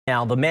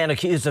Now, the man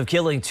accused of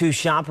killing two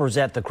shoppers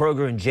at the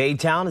Kroger in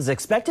J-Town is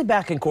expected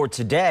back in court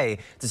today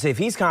to see if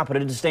he's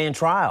competent to stand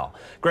trial.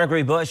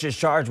 Gregory Bush is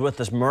charged with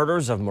the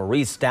murders of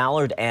Maurice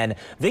Stallard and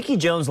Vicki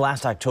Jones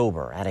last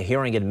October. At a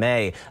hearing in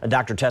May, a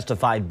doctor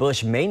testified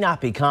Bush may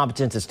not be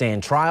competent to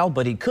stand trial,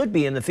 but he could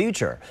be in the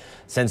future.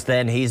 Since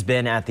then, he's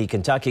been at the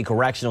Kentucky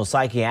Correctional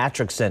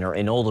Psychiatric Center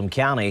in Oldham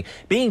County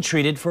being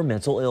treated for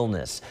mental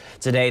illness.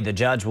 Today, the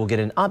judge will get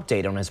an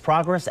update on his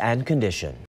progress and condition.